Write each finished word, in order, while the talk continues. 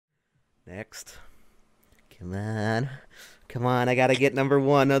Next. Come on. Come on, I gotta get number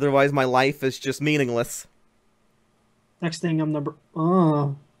 1, otherwise my life is just meaningless. Next thing, I'm number...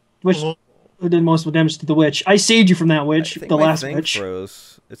 Oh. Which who did most of the damage to the witch? I saved you from that witch, the last witch.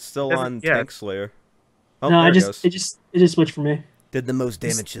 Froze. It's still on Tank Slayer. Oh, no, it just switched for me. Did the most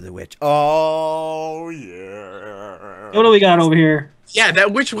damage to the witch. Oh, yeah. What do we got over here? Yeah,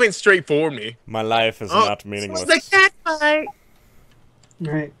 that witch went straight for me. My life is not meaningless. It's a cat fight.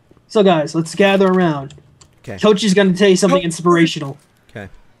 Alright. So, guys, let's gather around. Okay. Coach is going to tell you something inspirational. Okay.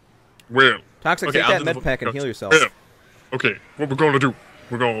 Well. Toxic, take that med pack and heal yourself. Well. Okay, what we're gonna do?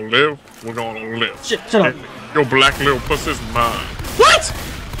 We're gonna live. We're gonna live. Shut up. Your black little pussy's mine. What?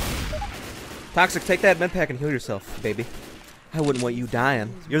 Toxic, take that med pack and heal yourself, baby. I wouldn't want you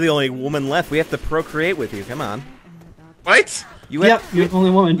dying. You're the only woman left. We have to procreate with you. Come on. What? You're the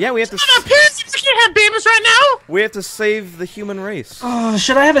only woman. Yeah, we have to. I'm not pissed. You can't have babies right now. We have to save the human race. Oh,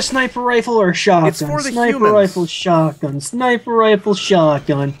 should I have a sniper rifle or a shotgun? It's for the sniper humans. rifle, shotgun. Sniper rifle,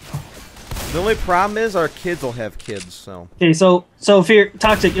 shotgun. The only problem is our kids will have kids, so. Okay, so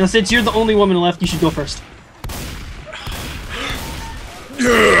Toxic, since you're the only woman left, you should go first.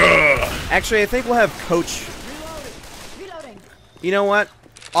 Actually, I think we'll have Coach. You know what?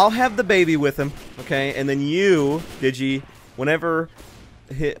 I'll have the baby with him, okay? And then you, Digi, whenever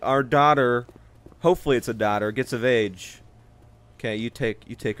our daughter, hopefully it's a daughter, gets of age, okay, you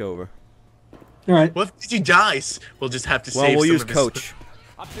take over. All right. What if Digi dies? We'll just have to save. Well, we'll some use of his... Coach.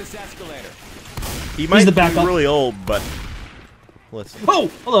 Up this escalator. He might the be backup. really old, but listen. Oh,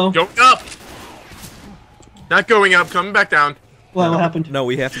 hello. Go up. Not going up. Coming back down. What happened? No,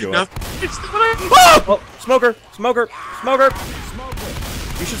 we have to go No. up. Oh! Smoker! Smoker! Smoker!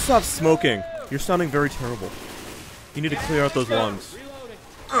 You should stop smoking. You're sounding very terrible. You need to clear out those lungs.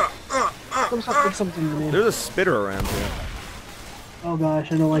 Something to me. There's a spitter around here. Oh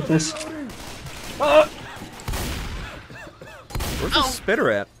gosh, I don't like this. Where's the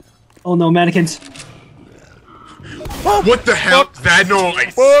spitter at? Oh no, mannequins. Oh, what the hell? That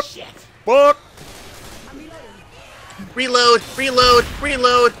noise. Fuck! Fuck! Reload, reload,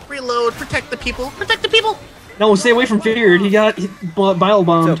 reload, reload. Protect the people. Protect the people. No, stay away from Feared. He got bile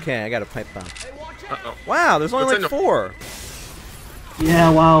bombed. It's okay, I got a pipe bomb. Uh-oh. Wow, there's only What's like in 4.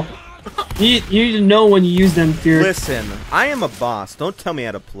 Yeah, wow. You need to know when you use them, Feared. Listen, I am a boss. Don't tell me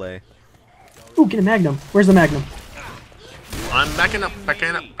how to play. Ooh, get a magnum. Where's the magnum? I'm backing up,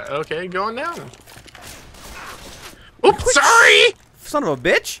 backing up. Okay, going down. Oops, sorry! Son of a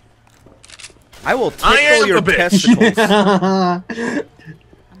bitch! I will I am tickle your a bitch. testicles.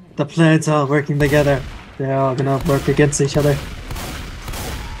 The plans are working together. They're all gonna work against each other.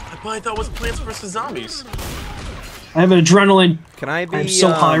 I thought it was Plants vs. Zombies. I have an adrenaline. Can I be? I'm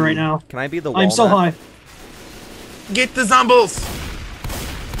so high right now. Can I be the walnut? I'm so high. Get the zombies!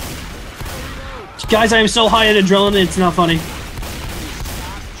 Guys, I am so high in adrenaline, it's not funny.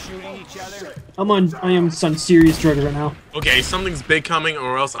 I am on serious drugs right now. Okay, something's big coming,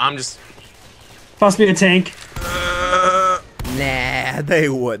 or else I'm just... Possibly a tank. Nah, they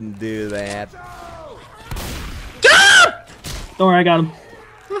wouldn't do that. Don't worry, I got him.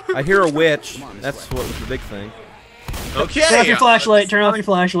 I hear a witch. That's what was the big thing. Okay! Turn off your flashlight, turn off your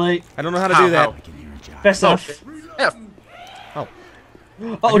flashlight. I don't know how to do that. Best Oh, off. F. Oh.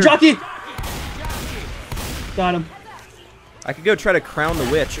 Oh, jockey! Got him. I could go try to crown the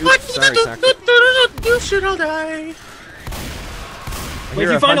witch. Oops, sorry, Toxic. You should all die. I Wait, hear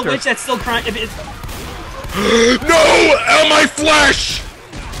if you find a hunter. witch that's still crying, if it's... No! Out my flesh!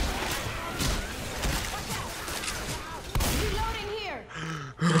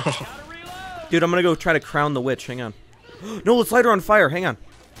 Dude, I'm gonna go try to crown the witch. Hang on. No, let's light her on fire. Hang on.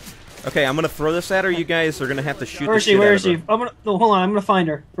 Okay, I'm gonna throw this at her. You guys are gonna have to shoot Where the is she? shit Where out is of she? her. No, hold on. I'm gonna find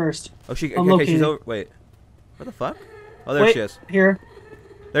her first. Oh, she. I'm Okay, she's located. over. Wait. Where the fuck? Oh, there Wait, she is. here.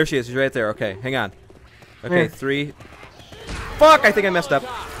 There she is. She's right there. Okay, hang on. Okay, Where? 3. Fuck! I think I messed up.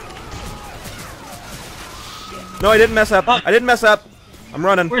 No, I didn't mess up. I didn't mess up. I'm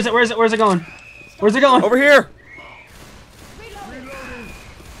running. Where's it? Where's it? Where's it going? Where's it going? Over here.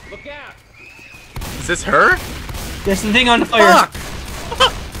 Look out. Is this her? There's the thing on fire.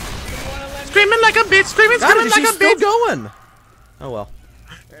 Fuck! Screaming like a bitch, screaming, God, screaming like she's a still bitch! going. Oh well.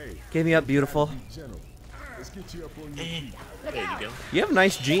 Give me up, beautiful. There you go. You have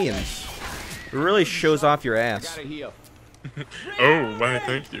nice jeans. It really shows off your ass. Gotta heal. Oh, why,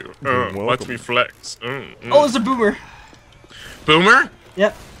 thank you. welcome. Watch me flex. Oh, it's a boomer. Boomer?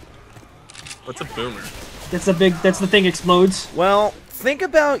 Yep. What's a boomer? That's the big. That's the thing explodes. Well, think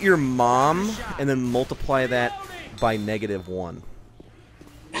about your mom and then multiply that by -1.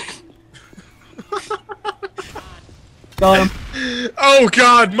 Got him. Oh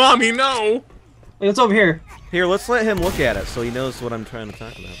God, mommy, no. Wait, what's over here? Here, let's let him look at it so he knows what I'm trying to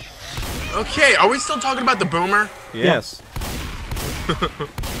talk about. Okay, are we still talking about the boomer? Yes.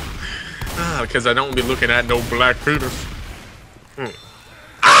 Because I don't be looking at no black penis.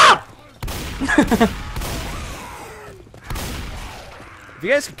 Ah! If you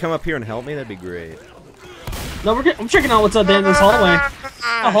guys could come up here and help me, that'd be great. No, I'm checking out what's up there in this hallway.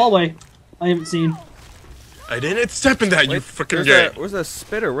 A hallway I haven't seen. I didn't step in that, you freaking where's the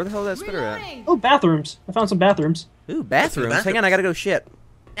spitter? Where the hell is that spitter at? Oh, bathrooms. I found some bathrooms. Ooh, bathrooms. Hang on, I gotta go shit.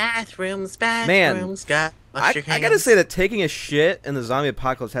 Bathrooms, Man, I gotta say that taking a shit in the zombie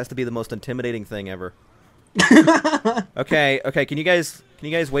apocalypse has to be the most intimidating thing ever. Okay, can you guys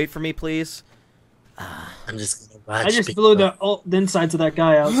wait for me, please? I'm just gonna watch. I just blew the insides of that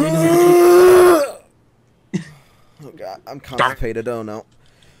guy out. So he doesn't Oh God, I'm constipated. Oh no.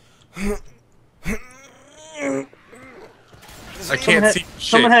 I can't see shit.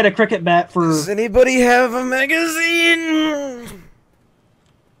 Someone had a cricket bat for. Does anybody have a magazine?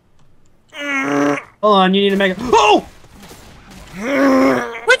 Hold on, you need a magazine. Oh!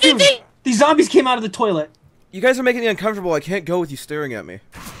 What did they? These zombies came out of the toilet. You guys are making me uncomfortable. I can't go with you staring at me.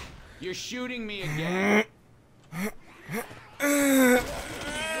 You're shooting me again. What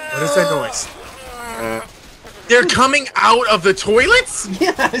is that noise? They're coming out of the toilets?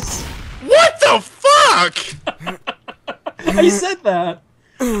 Yes. What the fuck? I said that.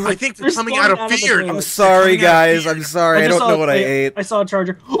 I think they're coming out of fear. I'm sorry, guys. I'm sorry. I don't know what I ate. I saw a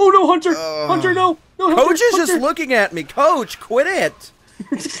charger. Oh no, Hunter! Hunter, no! No, Hunter, Coach is just looking at me. Coach, quit it.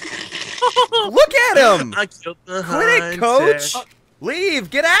 Look at him. I killed the Quit it, Coach. Leave.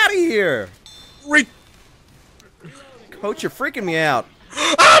 Get out of here. Coach, you're freaking me out.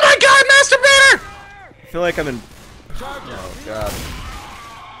 Oh my God, masturbator! I feel like I'm in. Oh God.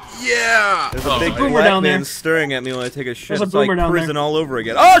 Yeah. There's a big boomer black down man there. staring at me when I take a shit. There's a It's like boomer down prison there. all over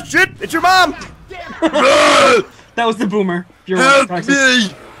again. Oh shit! It's your mom. That was the boomer. Help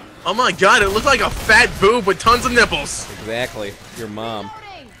me! Oh my God, it looked like a fat boob with tons of nipples. Exactly. Your mom.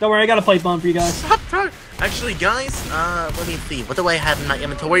 Don't worry, I got a plate bomb for you guys. Actually, guys, let me see. What do I have in my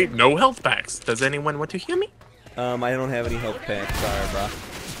inventory? No health packs. Does anyone want to heal me? I don't have any health packs. Sorry, bro.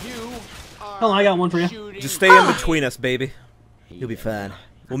 Hold on, I got one for you. Just stay in between us, baby. You'll be fine.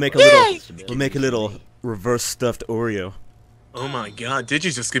 We'll make a little reverse stuffed Oreo. Oh my God, did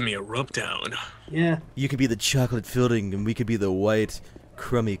you just give me a rub down? Yeah. You could be the chocolate filling, and we could be the white,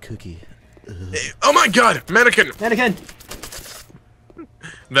 crummy cookie. Oh my God, mannequin! Mannequin!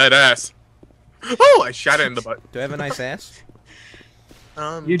 That ass. Oh, I shot it in the butt. Do I have a nice ass?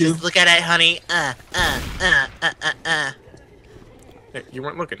 You do. Just look at it, honey. Hey, you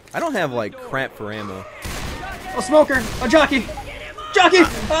weren't looking. I don't have like crap for ammo. A smoker! A jockey! Jockey!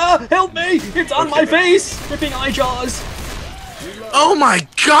 Help me! It's on my face! Ripping eye jaws! Oh my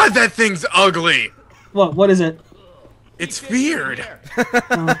God, that thing's ugly. What? What is it? It's feared.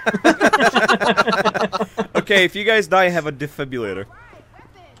 Okay, if you guys die, have a defibrillator.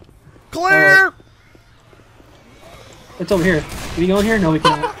 Clear! It's over here. Can we go in here? No, we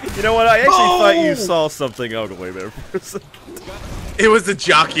can't. You know what? I actually thought you saw something ugly there for a second. It was the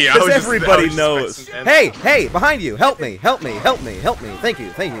jockey. Because everybody knows. Hey, hey, behind you! Help me! Help me! Help me! Help me! Thank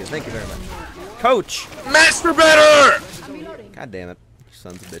you! Thank you! Thank you very much. Coach! Masturbator! God damn it. You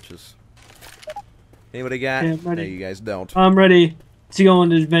sons of bitches. Anybody got? Yeah, I'm ready. No, you guys don't. I'm ready to go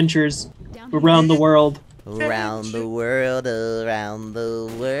on adventures around the world. Around the world, around the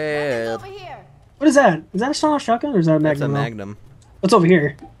world. What is that? Is that a sawed-off shotgun or is that a That's a magnum? magnum. What's over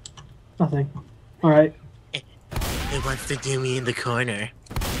here? Nothing. Alright. It wants to do me in the corner.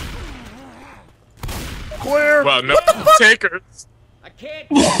 Clear! Well, no takers. I can't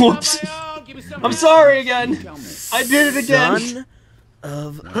do it on my own. Give me some. I'm sorry again. I did it again. Son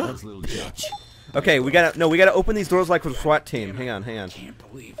of a bitch. Okay, we gotta open these doors like with a SWAT team. Hang on, hang on. Can't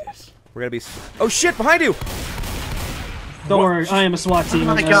believe this. We're gonna be. Oh shit! Behind you! Don't worry, I am a SWAT team.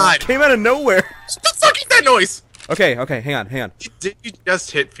 Oh my God. Came out of nowhere. What the fuck is that noise? Okay, okay, hang on, hang on. Did you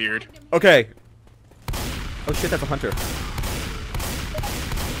just hit feared? Okay. Oh shit, that's a hunter.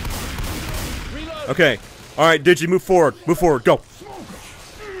 Okay. Alright, Digi, move forward. Move forward, go.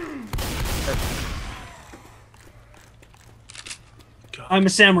 I'm a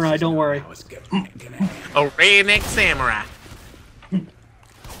samurai, don't worry. A redneck samurai.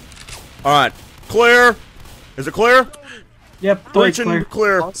 Alright. Clear. Is it clear? Yep, door's Breaching clear.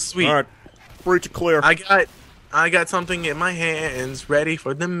 clear. Oh, sweet. Alright. Breach clear. I got something in my hands ready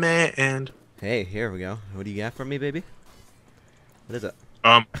for the man. Hey, here we go. What do you got for me, baby? What is it?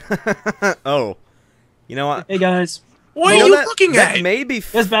 Oh. You know what? Hey guys. What You are know you looking that at? may be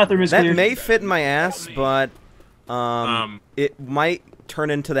This bathroom is that clear. may fit in my ass, but It might turn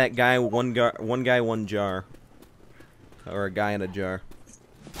into that guy, one guy, one jar. Or a guy in a jar.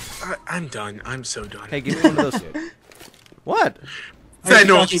 I'm done. I'm so done. Hey, give me one of those. What?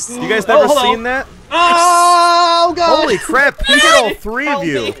 Thanos. You guys never seen that? Oh god! Holy crap! He hit all 3 of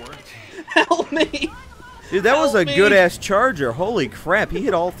you. Help me! Dude, that was Help a me. good-ass charger. Holy crap, he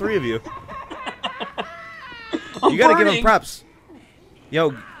hit all 3 of you. I'm You gotta give burning. him props.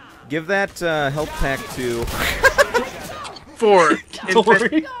 Yo, give that health pack to... For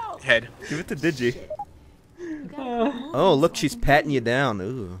Tori. head. Give it to Digi. Oh, look, she's patting you down.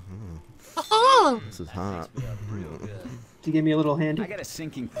 Ooh. This is hot. You give me a little handy. I got a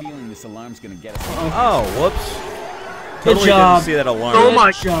sinking feeling this alarm's gonna get us. Oh, whoops. Good Totally job. didn't see that alarm. Oh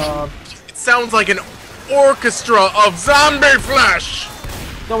my Good job. It sounds like an orchestra of zombie flesh.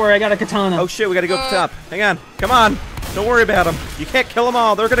 Don't worry, I got a katana. Oh shit, we gotta go up top. Hang on. Come on. Don't worry about them. You can't kill them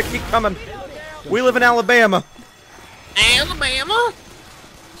all. They're gonna keep coming. We live in Alabama. Alabama?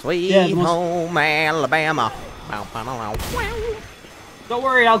 Sweet Yeah, the most- home Alabama. Don't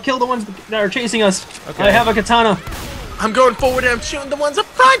worry, I'll kill the ones that are chasing us. Okay. I have a katana. I'm going forward and I'm shooting the ones up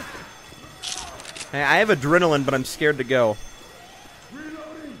front. Hey, I have adrenaline, but I'm scared to go.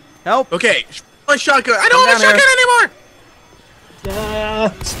 Help! Okay, my shotgun. I don't Come have a down shotgun anymore.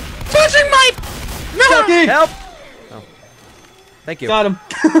 Pushing my. No. Chucky! Help! Oh. Thank you. Got him.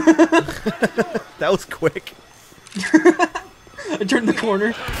 That was quick. I turned the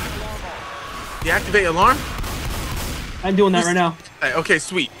corner. Deactivate alarm. I'm doing that right now. Okay,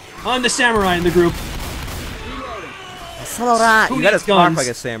 sweet. I'm the samurai in the group. Samurai. Who You gotta needs talk guns? like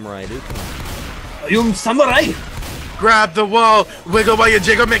a samurai, dude. I'm samurai. Grab the wall, wiggle while you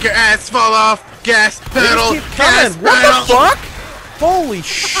jiggle, make your ass fall off. Gas pedal, Keep gas coming. What pedal. the fuck? Holy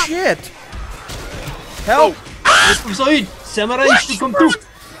shit! Help! I'm sorry. Samurai should come through.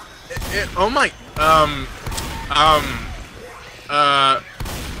 Oh my.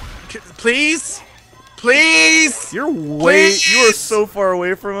 Please, please, You're way. Please! You are so far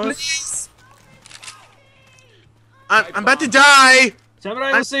away from us. please. I'm about to die.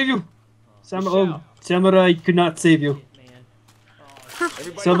 Samurai will save you. Samurai could not save you.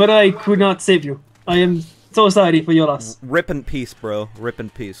 Samurai could not save you. I am so sorry for your loss. Rip in peace, bro. Rip in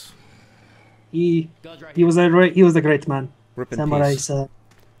peace. He was a great man. Rip in Samurai peace. said.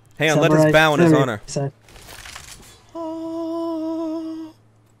 Hang on, let us bow in his honor.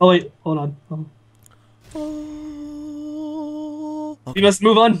 Oh wait, hold on. We must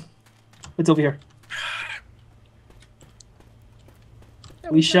move on. It's over here.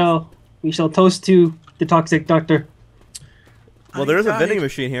 We shall toast to the toxic doctor. Well, there is a died. vending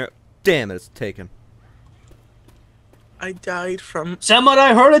machine here. Damn it, it's taken. I died from.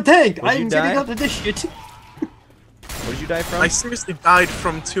 Samurai heard a tank. Would you I'm die? getting out of this shit. Where did you die from? I seriously died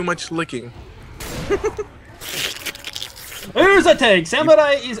from too much licking. There's a tank.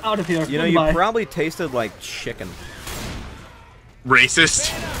 Samurai is out of here. You know, Goodbye. you probably tasted like chicken.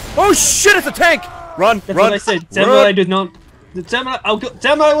 Racist. Oh shit, it's a tank! Run, That's run, what I said. Samurai run! did not.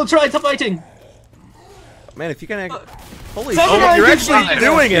 Samurai will try to fighting. Man, if you can... Holy Samurai shit, you're did actually fine.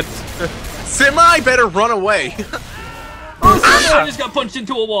 doing it! Samurai better run away. Oh, Samurai just got punched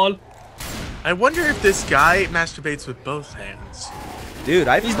into a wall. I wonder if this guy masturbates with both hands. Dude,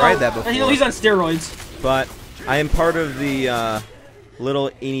 I've tried that before. You know, he's on steroids. But I am part of the little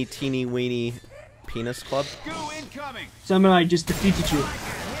eeny teeny weeny penis club. Goo incoming. Samurai just defeated you.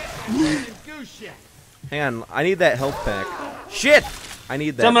 Goo shit. Hang on, I need that health pack. Shit! I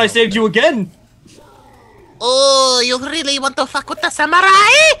need that. Samurai health saved pack. you again. Oh, you really want to fuck with the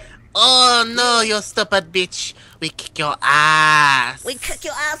samurai? Oh no, you stupid bitch. We kick your ass. We kick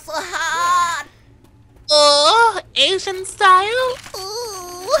your ass so hard. Oh, Asian style.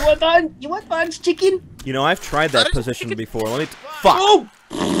 Ooh. You want buns, chicken? You know, I've tried that position before. Let me. Fuck! Oh!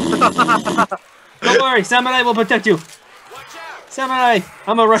 Don't worry, Samurai will protect you. Samurai,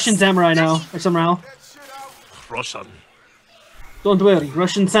 I'm a Russian samurai now, or somehow. Russian. Don't worry,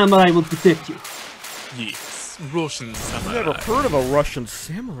 Russian samurai will protect you. Yes, Russian I've samurai. never heard of a Russian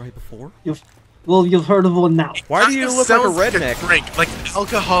samurai before. You've heard of one now. Why do you look like a Sounds redneck? drink, like an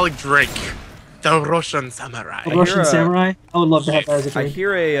alcoholic drink. The Russian samurai. A Russian hear a- samurai? I would love to have that as a I drink.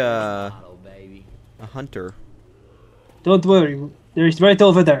 hear a hunter. Don't worry, there's right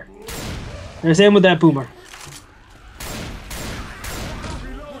over there. There's him with that boomer.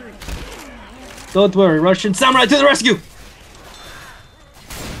 Don't worry, Russian samurai to the rescue!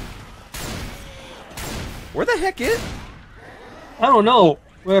 Where the heck is? I don't know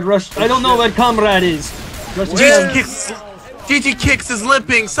where I don't know where comrade is. Russian GG samurai- Kicks. GG Kicks is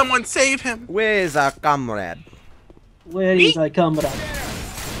limping. Someone save him. Where's our comrade? Where is my comrade?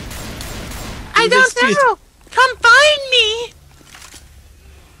 I don't know. Come find me!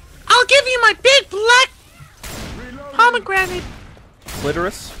 I'll give you my big black pomegranate.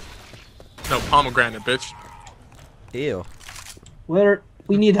 Clitoris? No, pomegranate, bitch. Ew. Where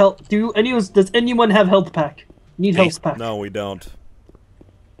we need help. Does anyone have health pack? Need health pack. No, we don't.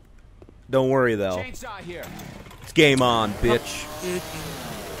 Don't worry though. Chainsaw here. It's game on, bitch.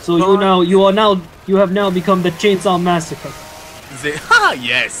 So you have now become the Chainsaw Massacre.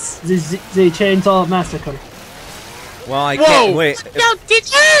 Yes. The Chainsaw Massacre. Well, I Whoa! can't wait. No,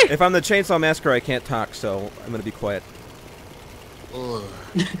 did you? If I'm the Chainsaw Massacre, I can't talk, so I'm gonna be quiet. Oh.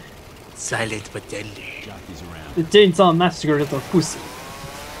 Silent but deadly. Jockey's around. The Chainsaw Massacre is a pussy.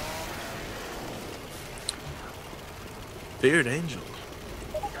 FearedAngel.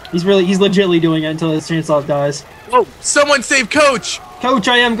 He's legitly doing it until his chainsaw dies. Oh, someone save Coach! Coach,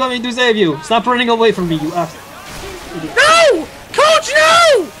 I am coming to save you. Stop running away from me, you ass. No! Coach,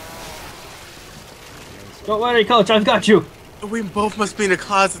 no! Don't worry, Coach, I've got you. We both must be in a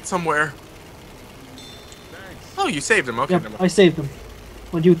closet somewhere. Oh, you saved him. Okay, Yep, never I mind. saved him.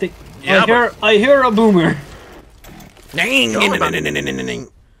 What do you think? Yeah, I hear a boomer.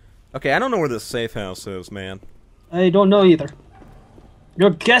 Okay, I don't know where this safe house is, man. I don't know either. Your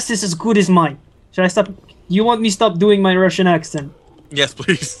guess is as good as mine. Should I stop? You want me to stop doing my Russian accent? Yes,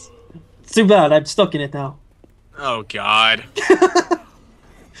 please. It's too bad. I'm stuck in it now. Oh, God.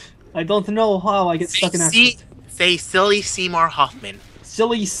 I don't know how I get stuck in accent. Say silly Seymour Hoffman.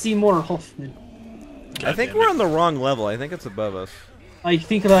 Silly Seymour Hoffman. I think we're on the wrong level. I think it's above us. I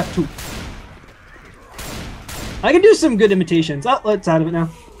think that too. I can do some good imitations. Oh, let's out of it now.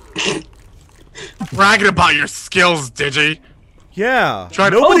 Bragging about your skills, Digi. Yeah.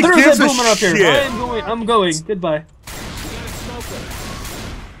 Nobody Nobody there's gives a a boomer up here. shit. I'm going. Goodbye.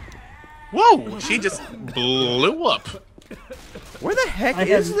 Whoa, she just blew up. Where the heck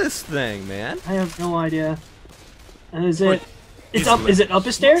is this thing, man? I have no idea. Is it? Wait, It's up. Is it up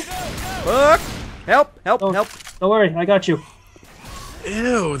a stair? Fuck! Help! Help! Oh. Help! Don't worry, I got you.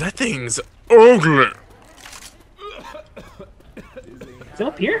 Ew, that thing's ugly. Is it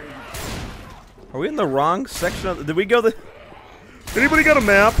up here? Are we in the wrong section of? Did we go the? Anybody got a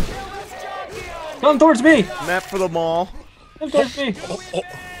map? Come towards me. Map for the mall? Come towards me.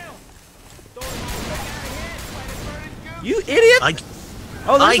 You idiot!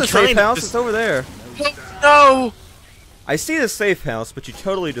 Oh, there's I a safe kinda house. just- It's over there. No. I see the safe house, but you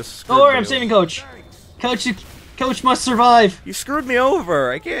totally just screwed Don't worry, me I'm over. saving Coach. Coach must survive. You screwed me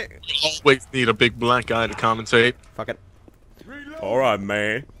over. I can't. Always need a big black guy to commentate. Fuck it. All right,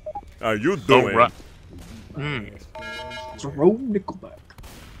 man. How you doing? Alright. Throw Nickelback.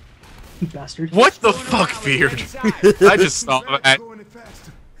 You bastard. What the fuck, Feared? I just saw that.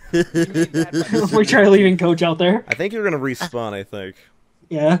 We're trying to leaving Coach out there. I think you're gonna respawn. I think.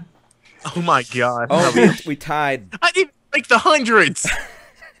 Yeah. Oh my god. Oh, we tied. I didn't make the hundreds.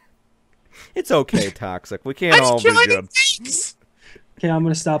 It's okay, Toxic. We can't all be good. Okay, I'm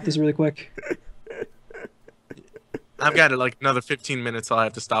gonna stop this really quick. I've got like another 15 minutes, so I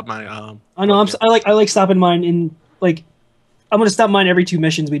have to stop my I know. I like stopping mine in like. I'm gonna stop mine every 2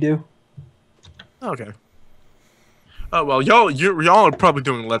 missions we do. Okay. Oh well, y'all are probably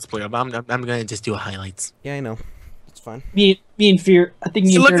doing Let's Play. I'm gonna just do highlights. Yeah, I know. It's fine. Me and Fear. I think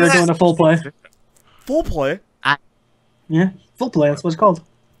me and Look Fear at are doing that. a full play. Full play. Yeah, full play. That's what it's called.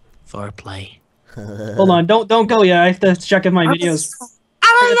 Foreplay. Hold on. Don't go yet. I have to check if my videos.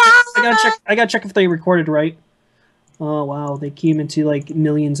 I gotta check if they recorded right. Oh wow, they came into like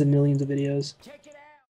millions and millions of videos.